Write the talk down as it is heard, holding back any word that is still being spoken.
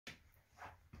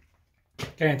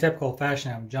in typical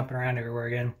fashion, I'm jumping around everywhere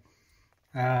again.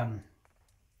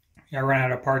 I run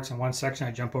out of parts in one section,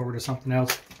 I jump over to something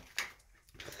else.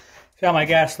 Found my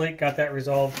gas leak, got that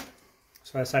resolved.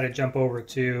 So I decided to jump over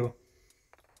to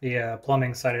the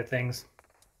plumbing side of things.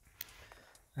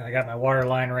 I got my water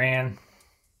line ran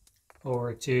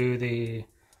over to the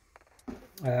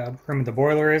room the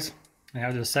boiler is. And I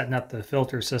was just setting up the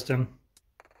filter system.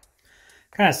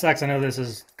 Kind of sucks, I know this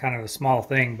is kind of a small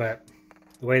thing, but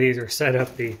the way these are set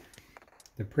up, the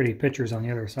pretty pictures on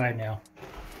the other side now.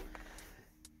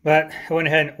 But I went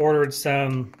ahead and ordered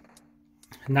some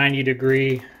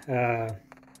 90-degree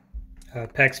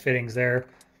PEX fittings there.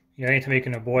 You know, anytime you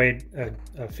can avoid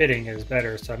a fitting is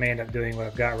better, so I may end up doing what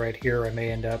I've got right here. I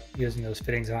may end up using those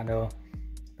fittings. I don't know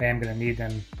if I am going to need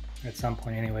them at some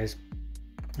point anyways.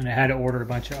 And I had to order a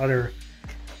bunch of other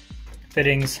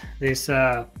fittings. This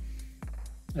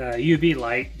UV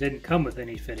light didn't come with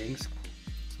any fittings,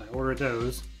 so I ordered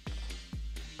those.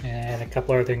 And a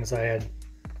couple other things I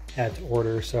had to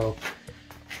order. So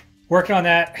working on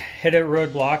that, hit a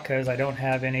roadblock because I don't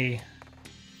have any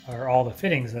or all the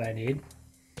fittings that I need.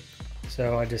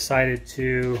 So I decided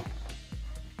to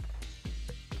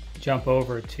jump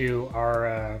over to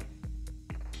our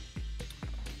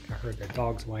I heard the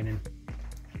dogs whining.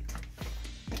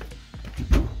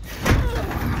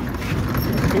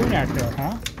 What's doing out there,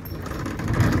 huh?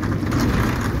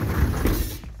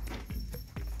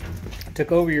 I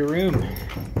took over your room.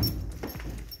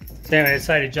 So anyway, I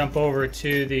decided to jump over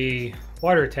to the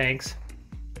water tanks,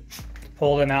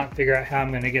 pull them out and figure out how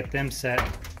I'm going to get them set.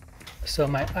 So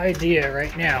my idea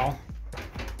right now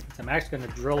is I'm actually going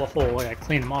to drill a hole. I got to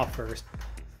clean them off first.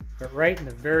 But right in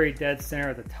the very dead center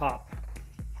of the top,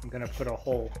 I'm going to put a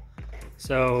hole.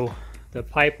 So the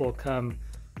pipe will come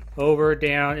over,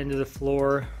 down, into the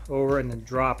floor, over, and then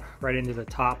drop right into the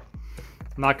top.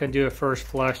 I'm not going to do a first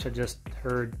flush. I just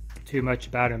heard too much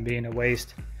about them being a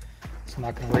waste. So I'm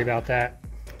not going to worry about that.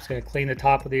 I'm just going to clean the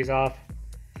top of these off.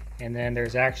 And then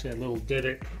there's actually a little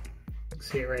divot.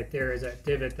 See it right there is that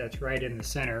divot that's right in the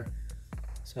center.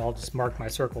 So I'll just mark my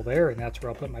circle there, and that's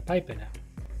where I'll put my pipe in it.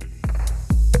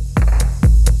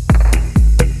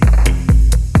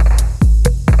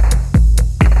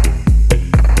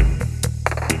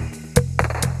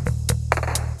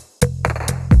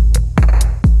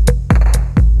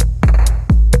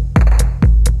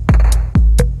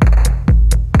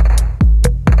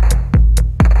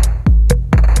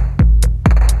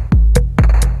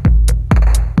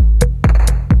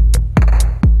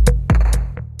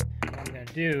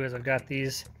 Is I've got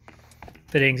these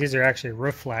fittings. These are actually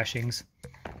roof flashings,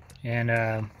 and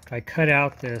if I cut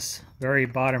out this very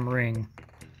bottom ring,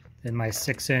 then my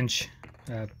 6-inch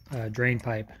drain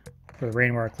pipe for the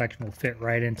rainwater collection will fit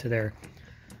right into there.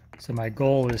 So my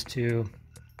goal is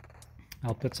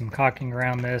I'll put some caulking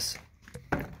around this,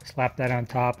 slap that on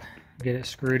top, get it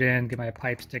screwed in, get my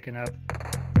pipe sticking up.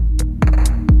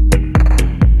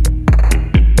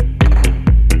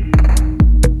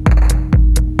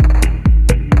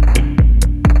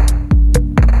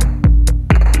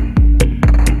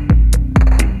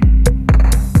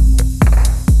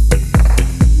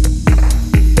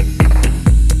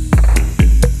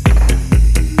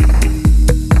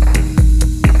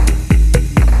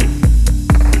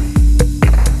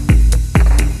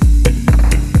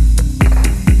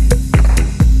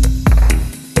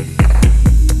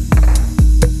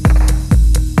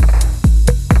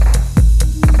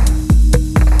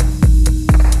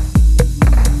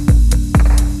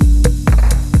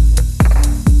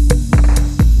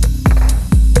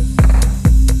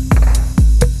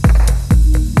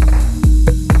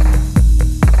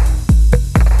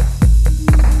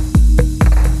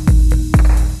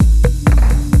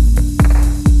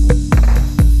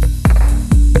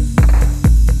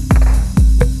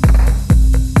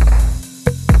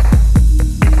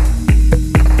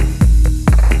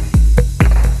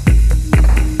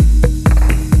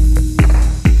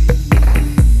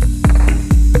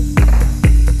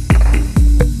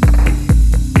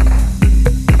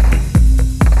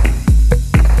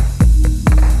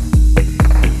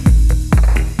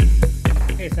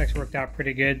 Out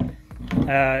pretty good.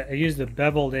 I used the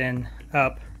beveled end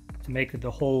up to make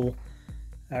the hole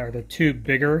or the tube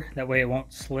bigger, that way it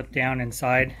won't slip down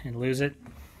inside and lose it.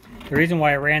 The reason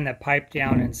why I ran that pipe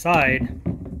down inside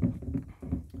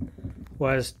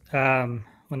was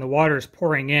when the water is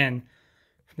pouring in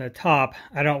from the top,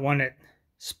 I don't want it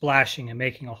splashing and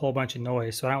making a whole bunch of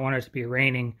noise, so I don't want it to be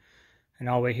raining and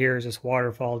all we hear is this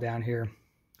waterfall down here.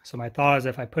 So my thought is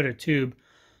if I put a tube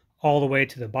all the way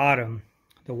to the bottom,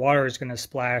 the water is going to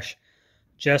splash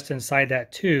just inside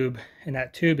that tube, and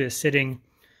that tube is sitting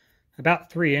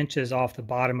about 3 inches off the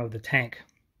bottom of the tank.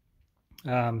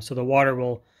 So the water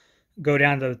will go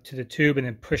down to the tube and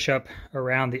then push up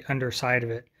around the underside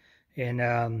of it.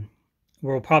 And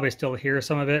we'll probably still hear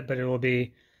some of it, but it will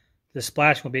be, the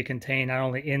splash will be contained not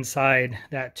only inside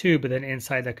that tube, but then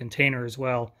inside the container as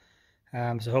well.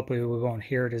 So hopefully we won't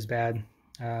hear it as bad.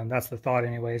 That's the thought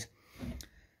anyways.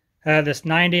 This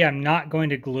 90, I'm not going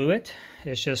to glue it.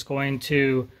 It's just going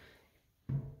to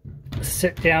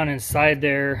sit down inside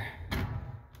there.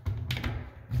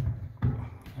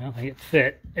 I don't think it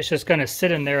fit. It's just going to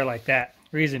sit in there like that.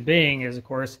 Reason being is, of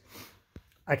course,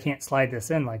 I can't slide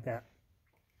this in like that.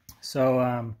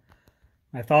 So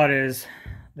my thought is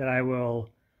that I will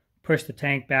push the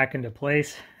tank back into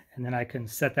place, and then I can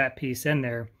set that piece in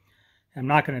there. I'm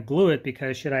not going to glue it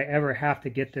because should I ever have to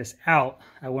get this out,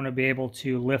 I want to be able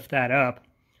to lift that up,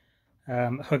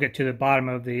 hook it to the bottom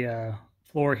of the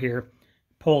floor here,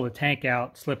 pull the tank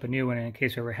out, slip a new one in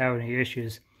case we ever have any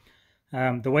issues.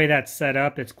 The way that's set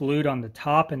up, it's glued on the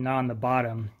top and not on the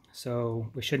bottom,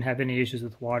 so we shouldn't have any issues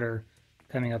with water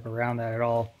coming up around that at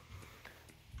all.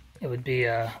 It would be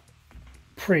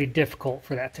pretty difficult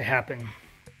for that to happen.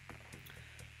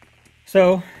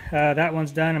 So that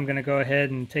one's done. I'm going to go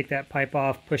ahead and take that pipe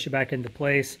off, push it back into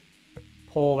place,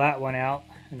 pull that one out,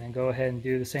 and then go ahead and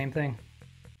do the same thing.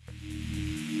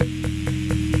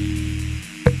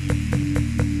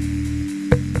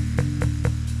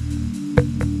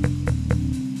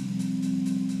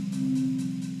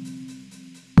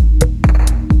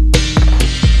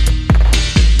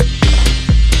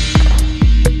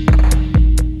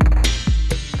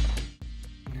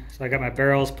 So I got my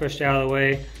barrels pushed out of the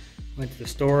way. Went to the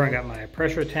store, I got my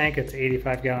pressure tank. It's an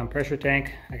 85-gallon pressure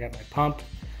tank. I got my pump.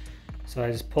 So I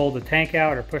just pulled the tank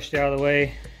out or pushed it out of the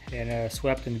way and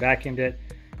swept and vacuumed it.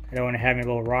 I don't want to have any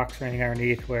little rocks or anything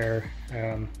underneath where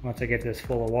once I get this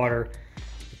full of water,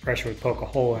 the pressure would poke a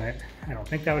hole in it. I don't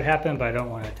think that would happen, but I don't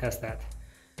want to test that.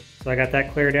 So I got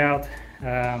that cleared out.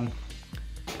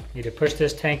 Need to push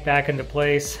this tank back into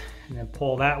place and then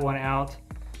pull that one out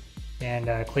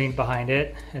and clean behind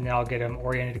it, and then I'll get them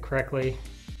oriented correctly.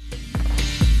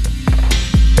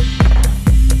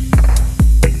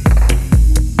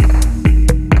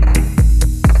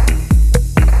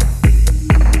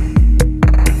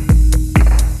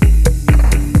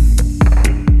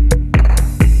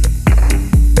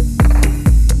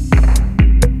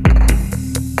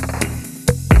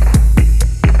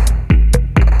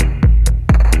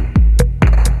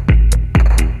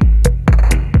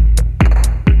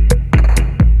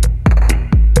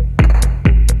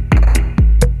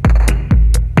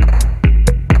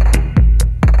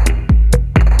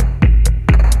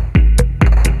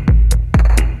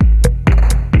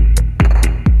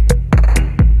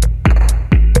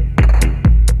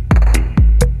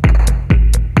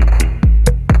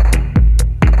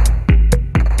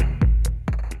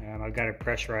 I've got to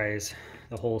pressurize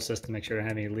the whole system, make sure I don't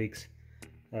have any leaks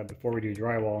before we do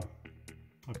drywall.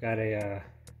 I've got a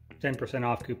 10%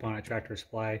 off coupon at Tractor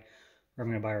Supply where I'm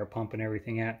going to buy our pump and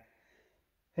everything at.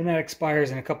 And that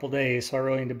expires in a couple days, so I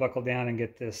really need to buckle down and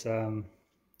get this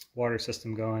water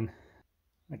system going.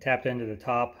 I tapped into the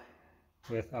top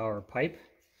with our pipe.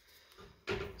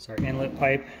 It's our inlet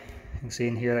pipe. You can see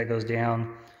in here that goes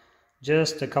down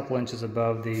just a couple inches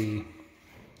above the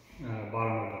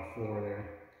bottom of the floor there.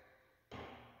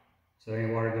 So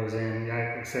any water goes in.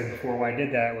 Like I said before, why I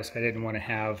did that was I didn't want to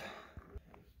have,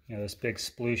 you know, this big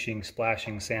splooshing,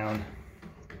 splashing sound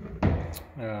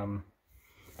when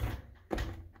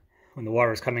the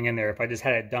water is coming in there. If I just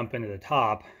had it dump into the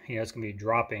top, you know, it's going to be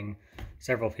dropping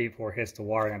several feet before it hits the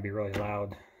water and it'd be really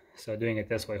loud. So doing it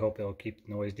this way, hope it'll keep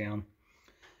the noise down.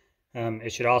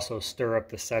 It should also stir up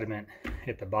the sediment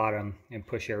at the bottom and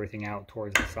push everything out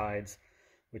towards the sides,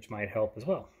 which might help as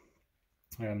well.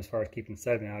 As far as keeping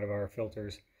sediment out of our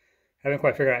filters. I haven't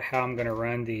quite figured out how I'm going to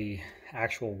run the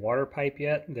actual water pipe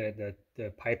yet, the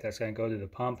pipe that's going to go to the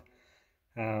pump.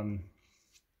 I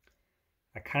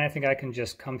kind of think I can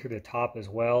just come through the top as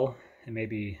well and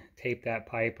maybe tape that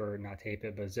pipe, or not tape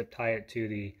it, but zip tie it to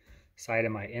the side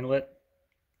of my inlet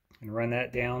and run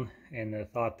that down. And the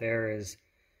thought there is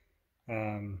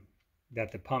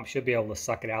that the pump should be able to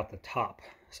suck it out the top.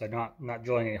 So not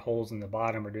drilling any holes in the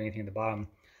bottom or doing anything at the bottom.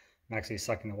 I'm actually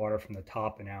sucking the water from the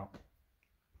top and out.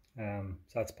 So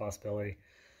that's a possibility.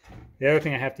 The other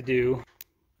thing I have to do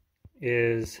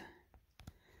is,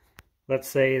 let's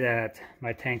say that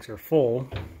my tanks are full,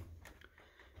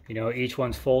 you know, each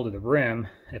one's full to the brim.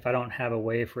 If I don't have a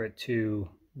way for it to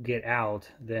get out,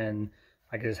 then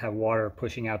I could just have water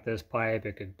pushing out this pipe.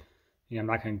 It could, you know, I'm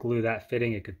not going to glue that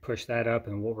fitting. It could push that up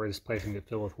and what we're displacing could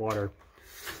fill with water.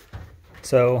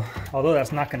 So although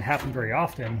that's not going to happen very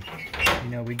often, you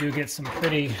know, we do get some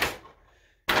pretty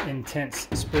intense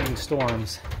spring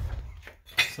storms.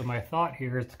 So my thought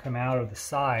here is to come out of the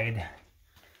side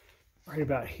right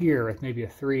about here with maybe a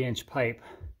 3-inch pipe,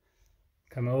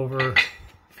 come over,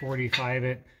 45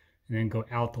 it, and then go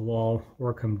out the wall,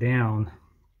 or come down,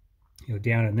 you know,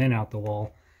 down and then out the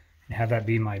wall, and have that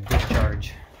be my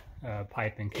discharge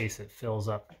pipe in case it fills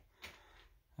up,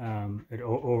 it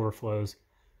overflows.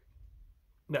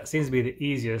 That seems to be the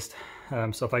easiest.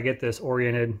 So if I get this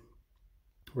oriented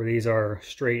where these are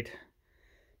straight,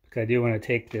 because I do want to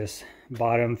take this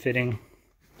bottom fitting,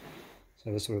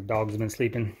 so this is where the dogs have been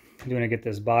sleeping, I'm going to get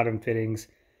this bottom fittings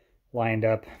lined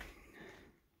up,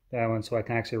 that one, so I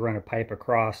can actually run a pipe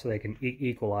across so they can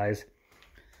equalize.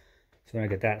 So I'm going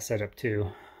to get that set up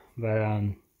too. But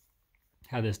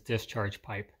have this discharge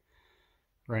pipe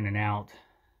running out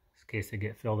in case they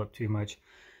get filled up too much.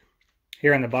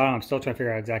 Here on the bottom, I'm still trying to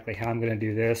figure out exactly how I'm going to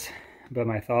do this, but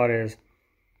my thought is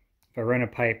if I run a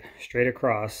pipe straight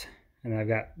across and I've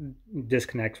got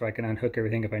disconnects where I can unhook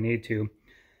everything if I need to,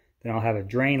 then I'll have a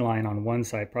drain line on one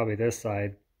side, probably this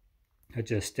side, that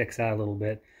just sticks out a little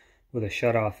bit with a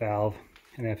shutoff valve.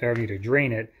 And if I ever need to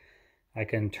drain it, I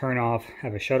can turn off,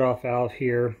 have a shutoff valve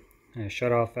here and a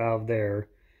shutoff valve there,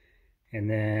 and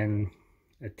then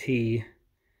a T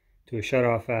to a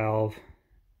shutoff valve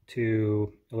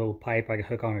to a little pipe I can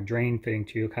hook on a drain fitting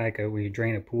to, kind of like where you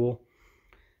drain a pool.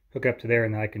 Hook up to there,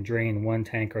 and then I can drain one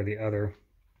tank or the other.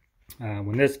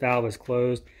 When this valve is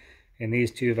closed and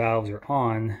these two valves are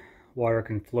on, water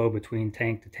can flow between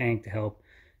tank to tank to help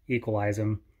equalize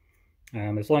them.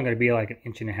 It's only going to be like 1.5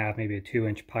 inches, maybe a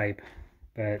 2-inch pipe,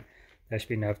 but that should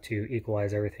be enough to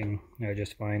equalize everything, you know,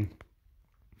 just fine.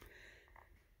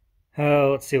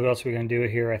 Let's see what else we're going to do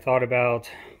here. I thought about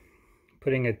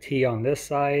putting a T on this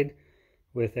side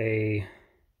with a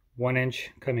 1-inch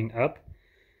coming up,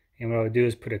 and what I would do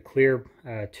is put a clear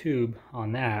tube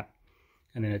on that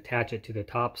and then attach it to the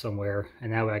top somewhere,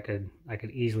 and that way I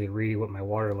could easily read what my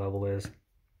water level is.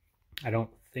 I don't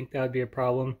think that would be a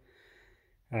problem.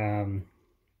 I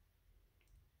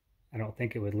don't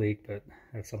think it would leak, but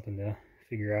that's something to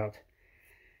figure out.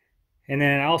 And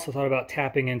then I also thought about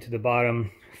tapping into the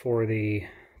bottom for the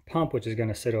pump, which is going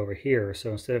to sit over here.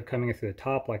 So instead of coming through the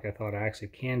top like I thought, I actually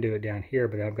can do it down here,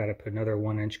 but I've got to put another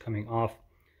 1-inch coming off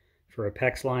for a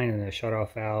PEX line and a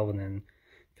shutoff valve and then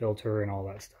filter and all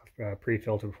that stuff,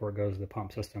 pre-filter before it goes to the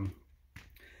pump system.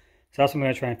 So that's what I'm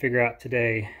going to try and figure out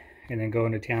today, and then go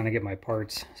into town and get my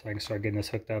parts so I can start getting this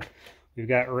hooked up. We've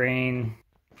got rain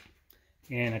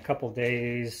in a couple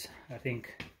days, I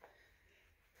think.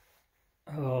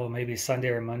 Oh, maybe Sunday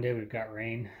or Monday we've got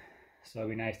rain, so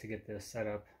it'd be nice to get this set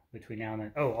up between now and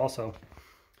then. Oh, also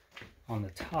on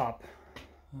the top,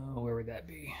 where would that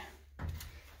be?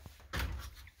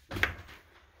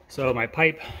 So my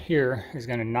pipe here is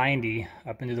going to 90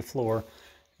 up into the floor.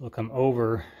 It'll come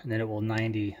over, and then it will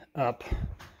 90 up,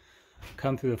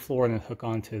 come through the floor, and then hook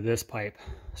onto this pipe.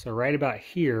 So right about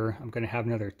here, I'm going to have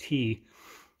another T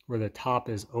where the top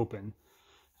is open.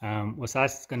 What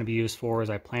that's going to be used for is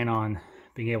I plan on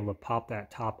being able to pop that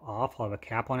top off. I'll have a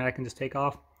cap on it I can just take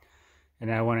off. And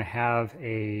then I want to have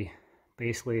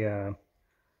basically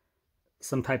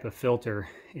some type of filter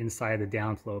inside the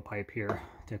downflow pipe here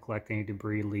to collect any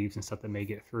debris, leaves, and stuff that may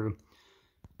get through.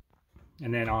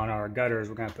 And then on our gutters,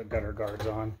 we're going to put gutter guards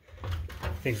on,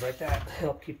 things like that to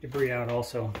help keep debris out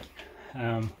also.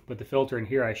 But the filter in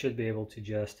here, I should be able to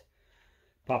just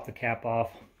pop the cap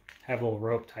off, have a little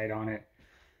rope tied on it,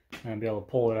 and be able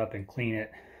to pull it up and clean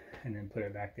it, and then put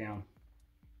it back down.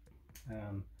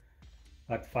 I'll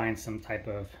have to find some type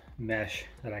of mesh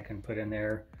that I can put in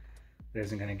there that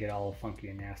isn't going to get all funky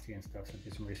and nasty and stuff, so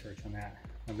do some research on that.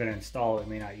 I'm going to install it,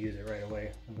 may not use it right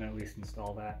away. I'm going to at least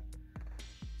install that.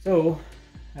 So,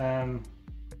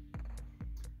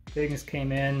 things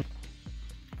came in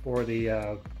for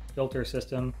the filter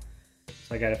system,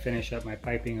 so I got to finish up my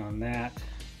piping on that.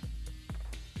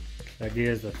 The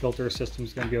idea is the filter system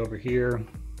is going to be over here.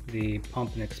 The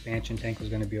pump and expansion tank was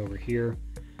going to be over here.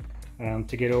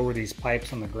 To get over these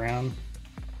pipes on the ground,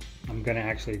 I'm going to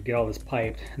actually get all this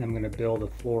piped, and I'm going to build a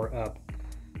floor up.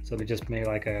 So they just made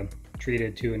like a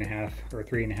treated 2.5 or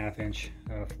 3.5 inch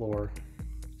floor.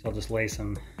 So I'll just lay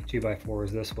some 2x4s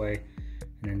this way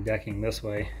and then decking this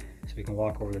way, so we can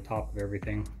walk over the top of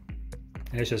everything.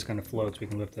 And it's just going to float, so we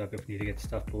can lift it up if we need to get the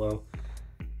stuff below.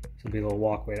 So it'll be a little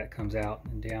walkway that comes out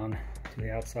and down to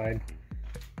the outside.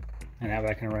 And that way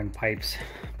I can run pipes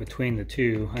between the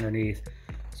two underneath.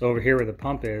 So over here where the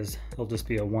pump is, it'll just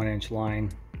be a 1-inch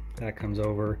line that comes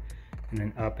over and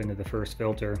then up into the first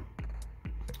filter.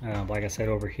 Like I said,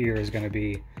 over here is going to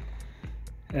be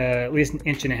at least an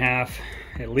inch and a half,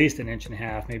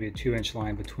 maybe a 2-inch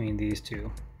line between these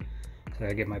two. So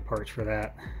I get my parts for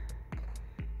that,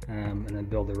 and then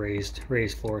build the raised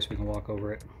floor so we can walk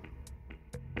over it.